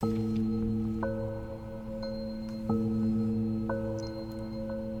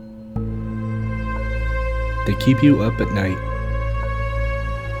They keep you up at night.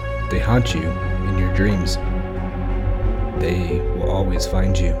 They haunt you in your dreams. They will always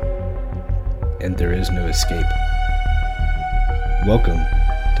find you, and there is no escape. Welcome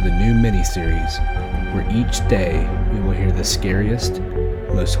to the new mini-series, where each day we will hear the scariest,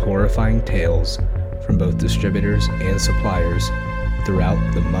 most horrifying tales from both distributors and suppliers throughout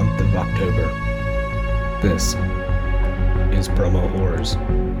the month of October. This is Promo Horrors,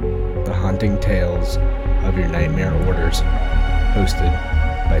 the haunting tales of your nightmare orders, hosted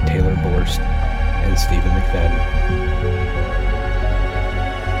by Taylor Borst and Stephen McFadden.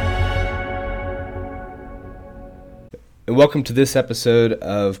 And welcome to this episode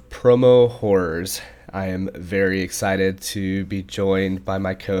of Promo Horrors. I am very excited to be joined by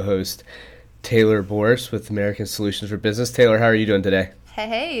my co-host Taylor Borst with American Solutions for Business. Taylor, how are you doing today?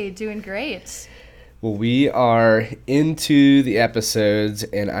 Hey, doing great. Well, we are into the episodes,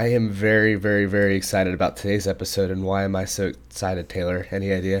 and I am very, very, very excited about today's episode. And why am I so excited, Taylor?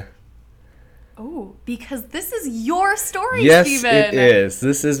 Any idea? Oh, because this is your story, yes, Stephen. It is.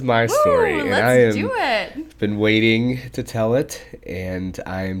 This is my story. Woo, and let's do it. Been waiting to tell it, and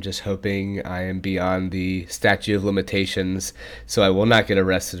I am just hoping I am beyond the statute of limitations, so I will not get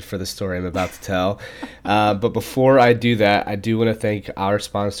arrested for the story I'm about to tell. But before I do that, I do want to thank our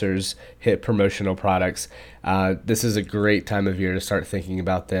sponsors, Hit Promotional Products. This is a great time of year to start thinking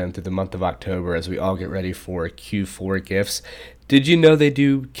about them through the month of October as we all get ready for Q4 gifts. Did you know they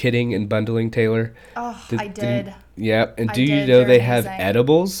do kitting and bundling, Taylor? Oh, I did. Yeah, and do you know they have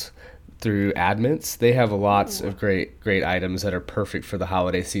edibles through Admins? They have lots of great items that are perfect for the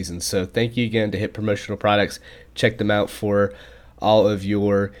holiday season. So thank you again to Hit Promotional Products. Check them out for all of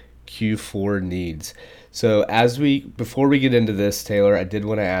your Q4 needs. So before we get into this, Taylor, I did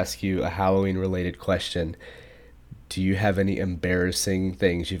want to ask you a Halloween-related question. Do you have any embarrassing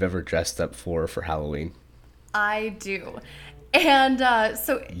things you've ever dressed up for Halloween? I do. And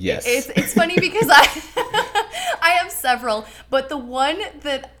so yes. It's funny because I have several, but the one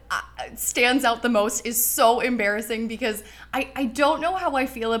that stands out the most is so embarrassing because I don't know how I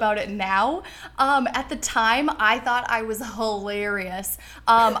feel about it now. At the time, I thought I was hilarious.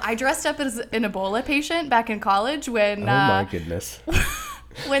 I dressed up as an Ebola patient back in college when... oh my goodness.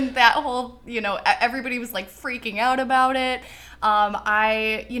 When that whole, everybody was like freaking out about it.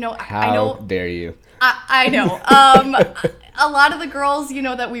 I know... How dare you? I know. A lot of the girls,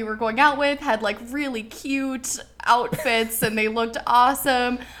 that we were going out with had like really cute outfits and they looked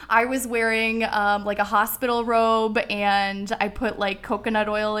awesome. I was wearing like a hospital robe and I put like coconut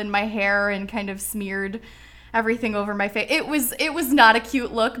oil in my hair and kind of smeared everything over my face. It was not a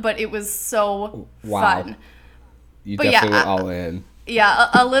cute look, but it was so fun. You definitely went all in. Yeah,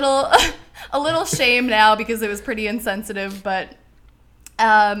 a little shame now because it was pretty insensitive, but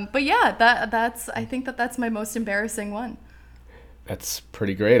yeah, I think that's my most embarrassing one. That's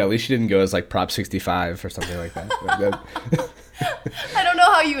pretty great. At least you didn't go as like Prop 65 or something like that. I don't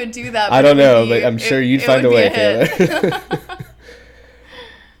know how you would do that. I don't know, but I'm sure you'd find a way, Taylor.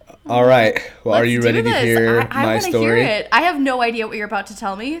 All right. Well, are you ready to hear my story? Hear it. I have no idea what you're about to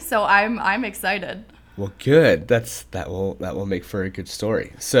tell me, so I'm excited. Well, good. That will make for a good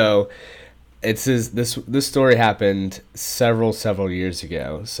story. So, this story happened several years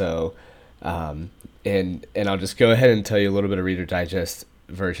ago. So, and I'll just go ahead and tell you a little bit of Reader Digest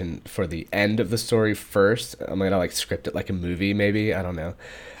version for the end of the story first. I'm gonna like script it like a movie, maybe. I don't know.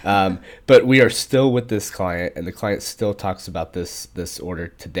 But we are still with this client, and the client still talks about this order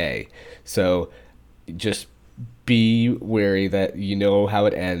today. So, just be wary that you know how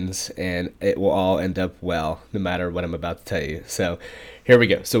it ends, and it will all end up well, no matter what I'm about to tell you. So here we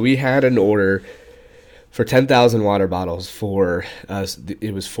go. So we had an order for 10,000 water bottles for us.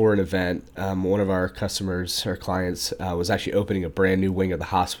 It was for an event. One of our customers, our clients, was actually opening a brand new wing of the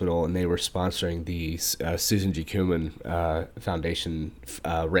hospital, and they were sponsoring the Susan G. Komen Foundation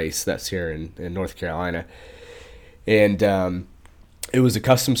race that's here in North Carolina. And it was a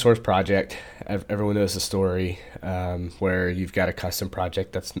custom source project. Everyone knows the story, where you've got a custom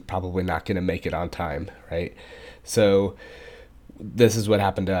project that's probably not going to make it on time, right? So this is what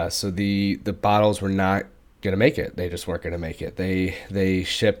happened to us. So the bottles were not going to make it. They just weren't going to make it. They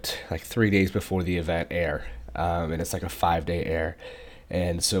shipped like 3 days before the event air, and it's like a 5-day air.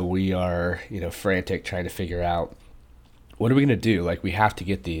 And so we are, frantic trying to figure out, what are we going to do? Like, we have to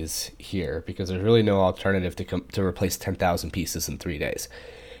get these here because there's really no alternative to replace 10,000 pieces in 3 days.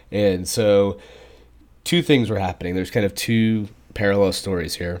 And so two things were happening. There's kind of two parallel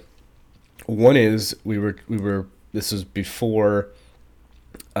stories here. One is we were this was before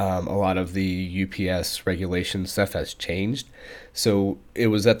a lot of the UPS regulation stuff has changed. So it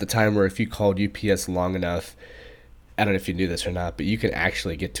was at the time where if you called UPS long enough, I don't know if you knew this or not, but you can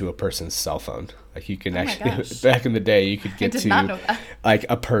actually get to a person's cell phone. Like you can Oh my actually, gosh. back in the day, you could I get did to not know that. like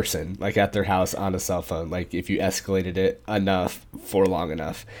a person, like at their house on a cell phone, like if you escalated it enough for long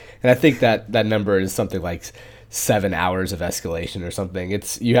enough. And I think that that number is something like 7 hours of escalation or something.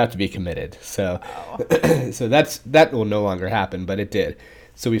 It's you have to be committed. So, Wow. so that will no longer happen, but it did.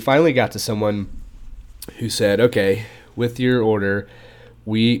 So we finally got to someone who said, "Okay, with your order,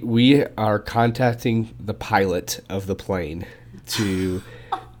 we are contacting the pilot of the plane to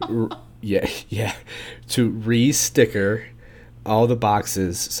yeah, to re-sticker all the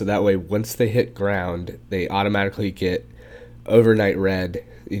boxes so that way once they hit ground, they automatically get overnight red,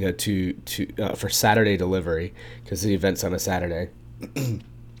 to for Saturday delivery because the event's on a Saturday."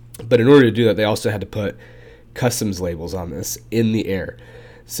 But in order to do that, they also had to put customs labels on this in the air.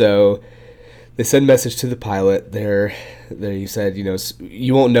 So they send a message to the pilot. They said,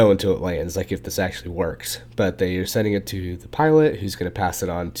 you won't know until it lands, like if this actually works. But they are sending it to the pilot, who's going to pass it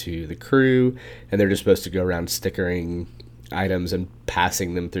on to the crew, and they're just supposed to go around stickering items and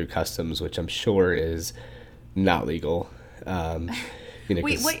passing them through customs, which I'm sure is not legal. Wait,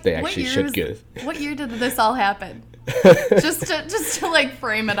 Because they actually should go. what year did this all happen? just to like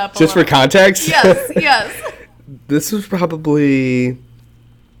frame it up a Just for little. context, Yes, yes. this was probably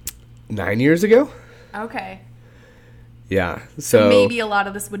 9 years ago. Okay. Yeah. So So maybe a lot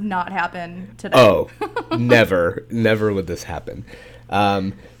of this would not happen today. oh, never would this happen.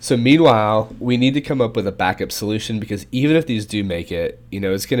 So meanwhile, we need to come up with a backup solution because even if these do make it,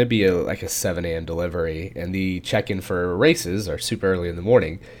 it's going to be like a 7 a.m. delivery, and the check-in for races are super early in the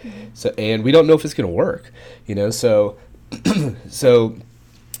morning. So and we don't know if it's going to work. So so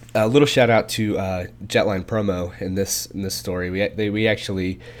a little shout out to Jetline Promo in this story. We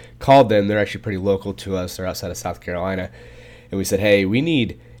actually called them. They're actually pretty local to us. They're outside of South Carolina, and we said, hey, we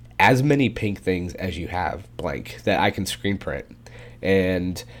need as many pink things as you have, blank, that I can screen print.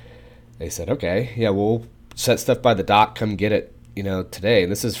 And they said, okay, yeah, we'll set stuff by the dock. Come get it, today.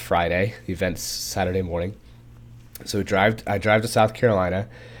 And this is Friday. The event's Saturday morning. So I drive to South Carolina,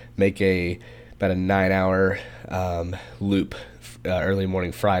 make about a 9-hour loop early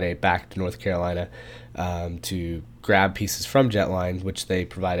morning Friday back to North Carolina to grab pieces from Jetline, which they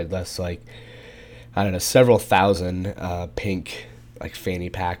provided us like, I don't know, several thousand pink like fanny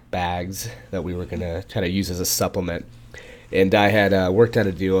pack bags that we were going to kind of use as a supplement. And I had worked out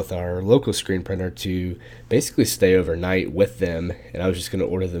a deal with our local screen printer to basically stay overnight with them. And I was just going to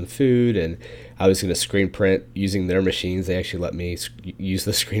order them food, and I was going to screen print using their machines. They actually let me use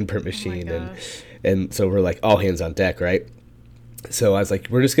the screen print machine. Oh my gosh. And so we're like all hands on deck, right? So I was like,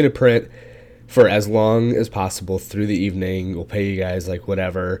 we're just going to print for as long as possible through the evening. We'll pay you guys like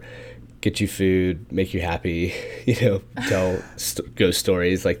whatever, get you food, make you happy, tell ghost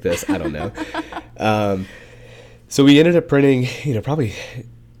stories like this. I don't know. So we ended up printing, probably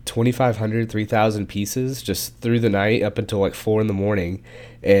 2,500, 3,000 pieces just through the night up until like 4 in the morning.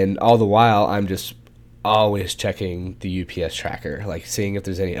 And all the while, I'm just always checking the UPS tracker, like seeing if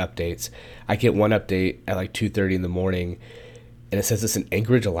there's any updates. I get one update at like 2:30 in the morning, and it says it's in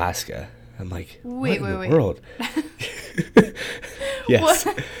Anchorage, Alaska. I'm like, Wait. what in the world? Yes.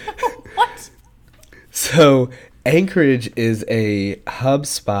 What? So Anchorage is a hub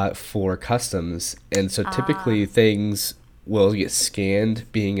spot for customs, and so typically things will get scanned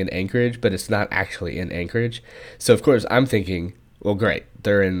being in Anchorage, but it's not actually in Anchorage. So of course I'm thinking, well, great,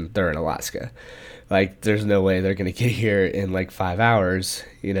 they're in Alaska. Like there's no way they're gonna get here in like 5 hours,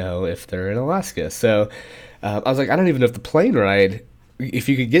 if they're in Alaska. So I was like, I don't even know if the plane ride, if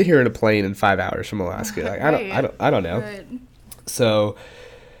you could get here in a plane in 5 hours from Alaska. Like I don't know. Right. So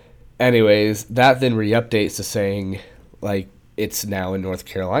anyways, that then re-updates to saying like it's now in North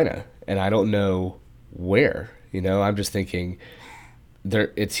Carolina, and I don't know where. I'm just thinking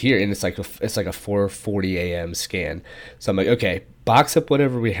it's here, and it's like a 4:40 a.m. scan. So I'm like, okay, box up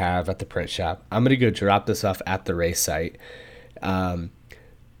whatever we have at the print shop. I'm gonna go drop this off at the race site. But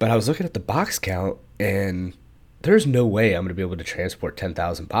I was looking at the box count, and there's no way I'm gonna be able to transport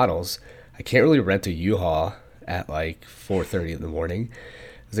 10,000 bottles. I can't really rent a U-Haul at like 4:30 in the morning.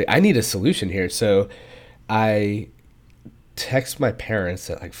 I was like, I need a solution here. So I text my parents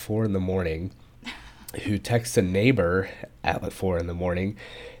at like 4 in the morning, who texts a neighbor at like 4 in the morning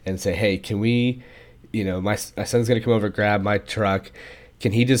and say, hey, can we, my son's going to come over, grab my truck.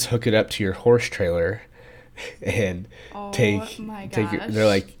 Can he just hook it up to your horse trailer and take my your, gosh. they're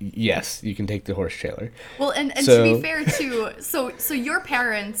like, yes, you can take the horse trailer. Well, and So- to be fair too, so your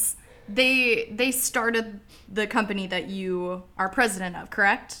parents they started the company that you are president of,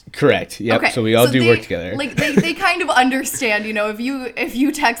 correct? Correct. Yep. Okay. So we all do work together. Like they kind of understand, if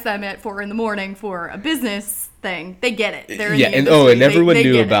you text them at 4 a.m. for a business thing, they get it. They're in the industry. And everyone they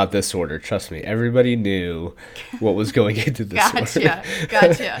knew get about this order. Trust me, everybody knew what was going into this order.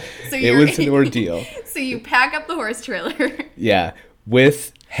 Gotcha. So it was an ordeal. So you pack up the horse trailer. Yeah,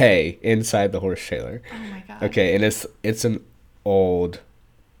 with hay inside the horse trailer. Oh my god. Okay, and it's an old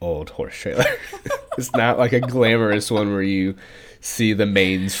horse trailer. It's not like a glamorous one where you see the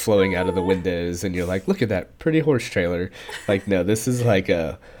manes flowing out of the windows and you're like, look at that pretty horse trailer. Like, no, this is like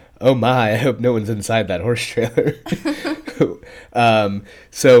oh my, I hope no one's inside that horse trailer.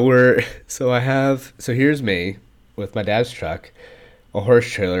 So here's me with my dad's truck, a horse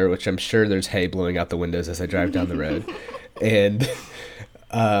trailer, which I'm sure there's hay blowing out the windows as I drive down the road. And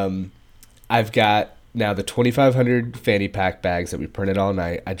I've got now the 2,500 fanny pack bags that we printed all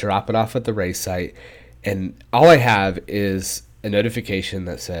night. I drop it off at the race site, and all I have is a notification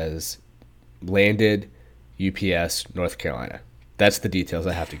that says landed UPS North Carolina. That's the details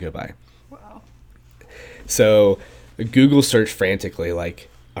I have to go by. Wow. So Google search frantically, like,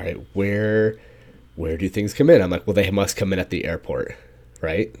 all right, where do things come in? I'm like, well, they must come in at the airport,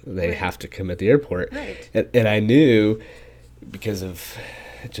 right? They have to come at the airport. Right. And I knew, because of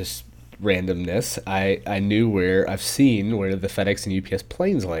just randomness, I knew where the FedEx and UPS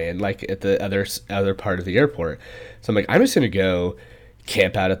planes land, like at the other part of the airport. So I'm like, I'm just going to go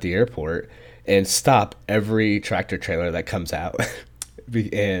camp out at the airport and stop every tractor trailer that comes out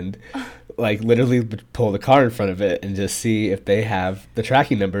and like literally pull the car in front of it and just see if they have the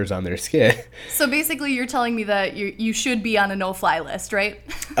tracking numbers on their skid. So basically you're telling me that you should be on a no-fly list, right?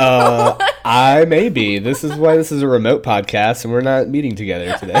 I may be. This is why this is a remote podcast and we're not meeting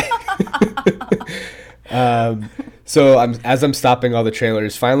together today. So as I'm stopping all the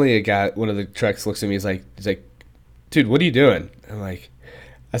trailers, finally one of the trucks looks at me, he's like, dude, what are you doing? I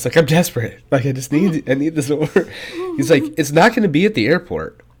was like, I'm desperate. Like, I need this order. He's like, it's not going to be at the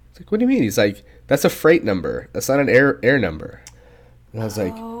airport. I was like, what do you mean? He's like, that's a freight number. That's not an air number. And I was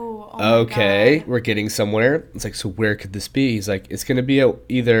like, okay, we're getting somewhere. It's like, so where could this be? He's like, it's going to be at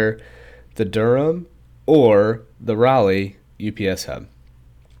either the Durham or the Raleigh UPS hub.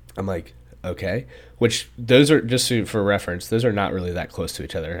 I'm like, okay. Which those are, just for reference, those are not really that close to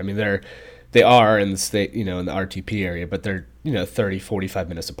each other. I mean, they are in the state, in the RTP area, but they're, 30, 45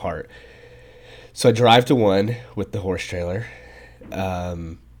 minutes apart. So I drive to one with the horse trailer.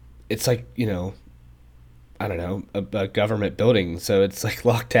 It's like, I don't know, a government building. So it's like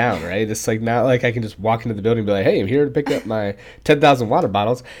locked down, right? It's like not like I can just walk into the building and be like, hey, I'm here to pick up my 10,000 water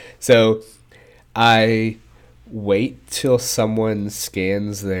bottles. So I wait till someone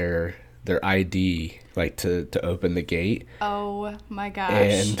scans their ID, like to open the gate. Oh my gosh.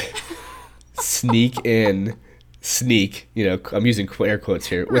 And sneak, I'm using air quotes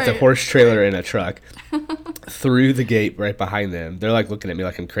here, with a horse trailer and a truck through the gate right behind them. They're like looking at me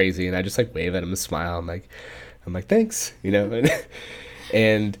like I'm crazy, and I just like wave at them and smile. I'm like, thanks,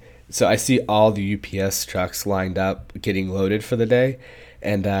 and so I see all the UPS trucks lined up getting loaded for the day,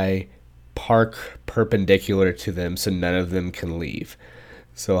 and I park perpendicular to them so none of them can leave.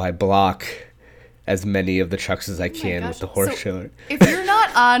 So I block as many of the trucks as I can with the horse trailer. If you're not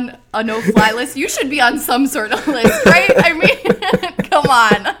on a no-fly list, you should be on some sort of list, right? I mean, come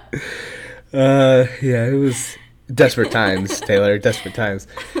on. Yeah, it was desperate times, Taylor, desperate times.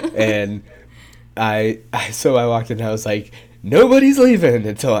 And I walked in and I was like, nobody's leaving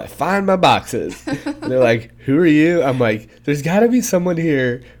until I find my boxes. And they're like, who are you? I'm like, there's got to be someone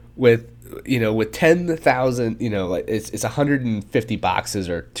here with 10,000, like it's 150 boxes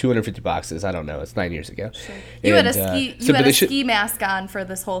or 250 boxes. I don't know. It's 9 years ago. Sure. You had a ski mask on for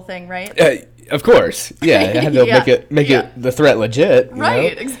this whole thing, right? Of course. Yeah. I had to make it the threat legit.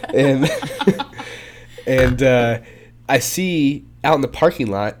 Right. Exactly. And I see out in the parking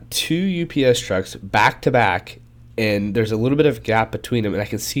lot 2 UPS trucks back to back, and there's a little bit of gap between them, and I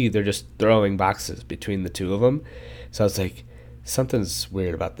can see they're just throwing boxes between the two of them. So I was like, something's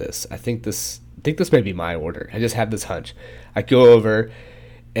weird about this. I think this may be my order. I just had this hunch. I go over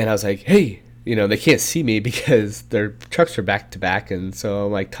and I was like, hey, they can't see me because their trucks are back to back. And so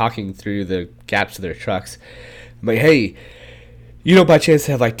I'm like talking through the gaps of their trucks. I'm like, hey, by chance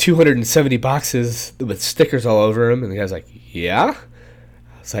have like 270 boxes with stickers all over them? And the guy's like, yeah.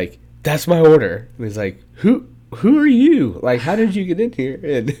 I was like, that's my order. And he's like, who are you? Like, how did you get in here?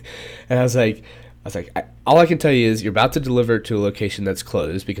 And I was like, all I can tell you is you're about to deliver to a location that's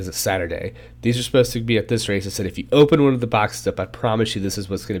closed because it's Saturday. These are supposed to be at this race. I said, if you open one of the boxes up, I promise you this is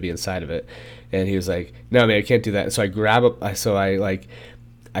what's going to be inside of it. And he was like, no, man, I can't do that. And so I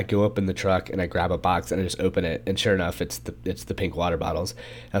I go up in the truck and I grab a box and I just open it, and sure enough, it's the pink water bottles.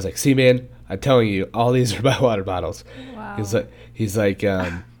 I was like, "See, man, I'm telling you, all these are my water bottles." Wow. He's like,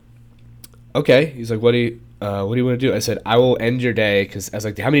 okay. He's like, what do you want to do? I said, I will end your day, because I was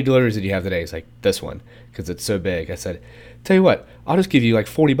like, how many deliveries did you have today? He's like, this one, because it's so big. I said, tell you what, I'll just give you like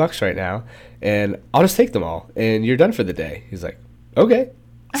 $40 right now, and I'll just take them all, and you're done for the day. He's like, okay.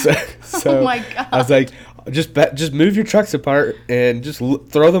 So Oh my God. I was like, just move your trucks apart and just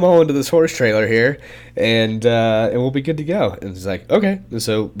throw them all into this horse trailer here, and we'll be good to go. And he's like, okay. And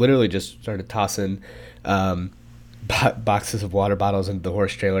so literally just started tossing boxes of water bottles into the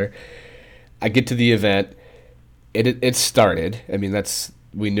horse trailer. I get to the event. It started. I mean,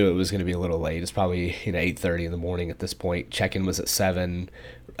 we knew it was going to be a little late. It's probably 8:30 in the morning at this point. Check-in was at 7,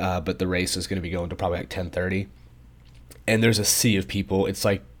 but the race was going to be going to probably like 10:30. And there's a sea of people. It's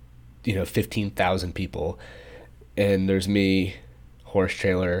like 15,000 people, and there's me, horse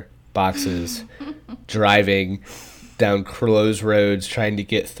trailer, boxes, driving down closed roads, trying to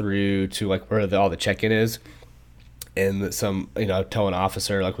get through to like where all the check-in is. And tell an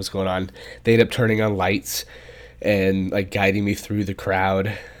officer like what's going on. They end up turning on lights and like guiding me through the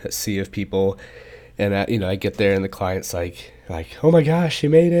crowd, a sea of people. And I get there and the client's like, oh my gosh, you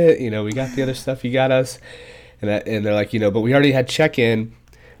made it. We got the other stuff. You got us. And they're like, but we already had check-in.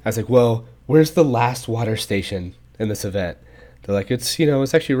 I was like, well, where's the last water station in this event? They're like,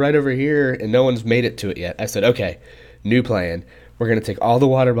 it's actually right over here, and no one's made it to it yet. I said, okay, new plan. We're going to take all the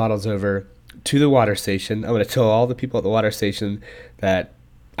water bottles over to the water station. I'm going to tell all the people at the water station that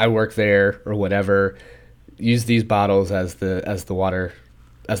I work there or whatever. Use these bottles as the water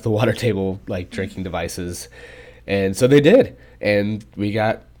table like drinking devices. And so they did. And we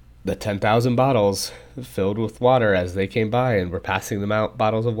got the 10,000 bottles filled with water as they came by, and we're passing them out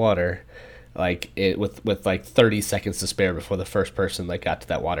bottles of water with like 30 seconds to spare before the first person like got to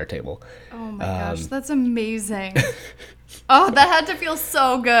that water table. Oh my gosh, that's amazing. Oh, that had to feel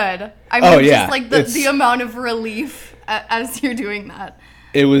so good. I mean, Oh, yeah. just like the amount of relief as you're doing that.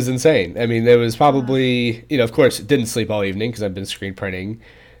 It was insane. I mean, there was probably, of course, didn't sleep all evening because I've been screen printing,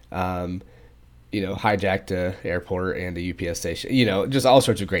 hijacked a airport and a UPS station, just all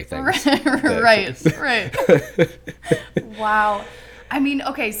sorts of great things. Right. Wow. I mean,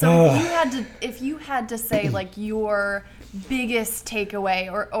 okay, so if you had to say like your biggest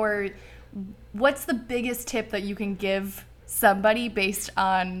takeaway or what's the biggest tip that you can give somebody based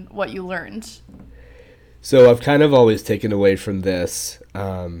on what you learned? So I've kind of always taken away from this.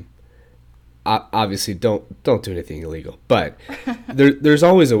 Obviously, don't do anything illegal, but there's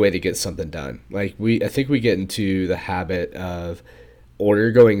always a way to get something done. Like I think we get into the habit of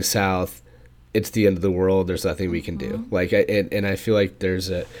order going south. It's the end of the world. There's nothing we can do. Like, and I feel like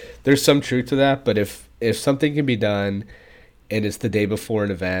there's some truth to that. But if something can be done, and it's the day before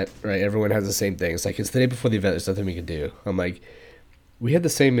an event, right? Everyone has the same thing. It's like it's the day before the event. There's nothing we can do. I'm like, we had the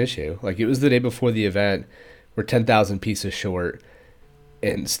same issue. Like it was the day before the event. We're 10,000 pieces short,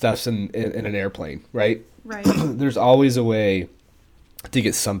 and stuff's in an airplane, right? Right. There's always a way to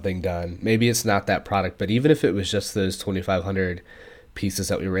get something done. Maybe it's not that product, but even if it was just those 2,500 pieces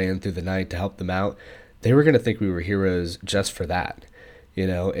that we ran through the night to help them out, they were going to think we were heroes just for that,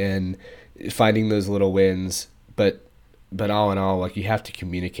 and finding those little wins. But all in all, like you have to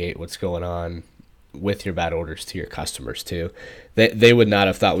communicate what's going on with your bad orders to your customers too. They would not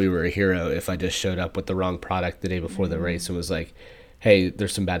have thought we were a hero if I just showed up with the wrong product the day before the race and was like, hey,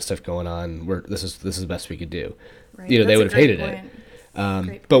 there's some bad stuff going on. This is the best we could do. Right. They would have hated point.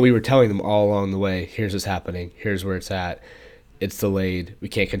 it. But we were telling them all along the way, here's what's happening. Here's where it's at. It's delayed. We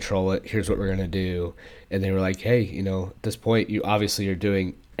can't control it. Here's what we're going to do. And they were like, hey, at this point, you obviously are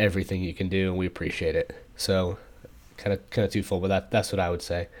doing everything you can do, and we appreciate it. So kind of twofold, but that's what I would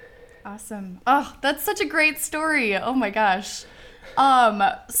say. Awesome. Oh, that's such a great story. Oh my gosh.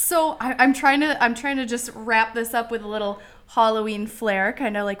 So I'm trying to just wrap this up with a little Halloween flair,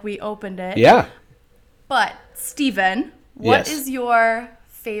 kind of like we opened it. Yeah. But Steven, what Yes. is your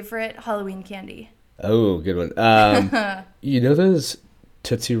favorite Halloween candy? Oh, good one. Those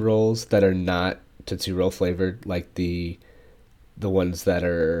Tootsie Rolls that are not Tootsie Roll flavored, like the ones that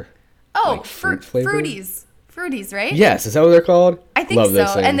are like fruit flavored? Fruities, right? Yes, is that what they're called? I think Love so.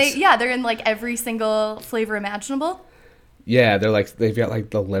 those things. And they're in like every single flavor imaginable. Yeah, they've got like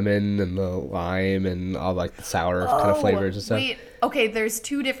the lemon and the lime and all like the sour kind of flavors and stuff. Wait, okay, there's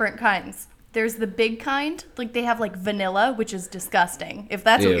two different kinds. There's the big kind, like they have like vanilla, which is disgusting. If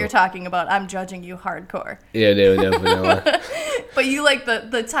that's what Ew. you're talking about, I'm judging you hardcore. Yeah, no vanilla. But you like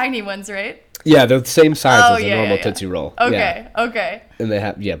the tiny ones, right? Yeah, they're the same size Oh, as a yeah, normal yeah. Tootsie Roll. Okay, Yeah. okay. And they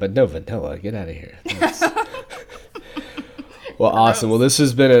have, but no vanilla. Get out of here. Well, awesome. Well, this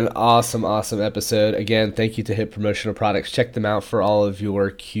has been an awesome episode. Again, thank you to Hit Promotional Products. Check them out for all of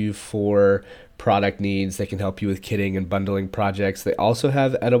your Q4 product needs. They can help you with kitting and bundling projects. They also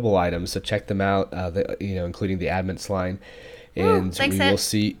have edible items, so check them out. Including the Admins line. And thanks, we will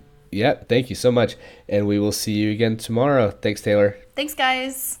see. Yep. Thank you so much, and we will see you again tomorrow. Thanks, Taylor. Thanks,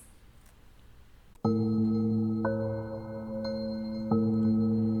 guys.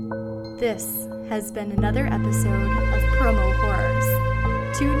 This has been another episode of Promo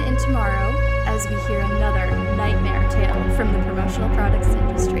Horrors. Tune in tomorrow as we hear another nightmare tale from the promotional products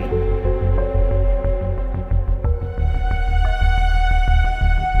industry.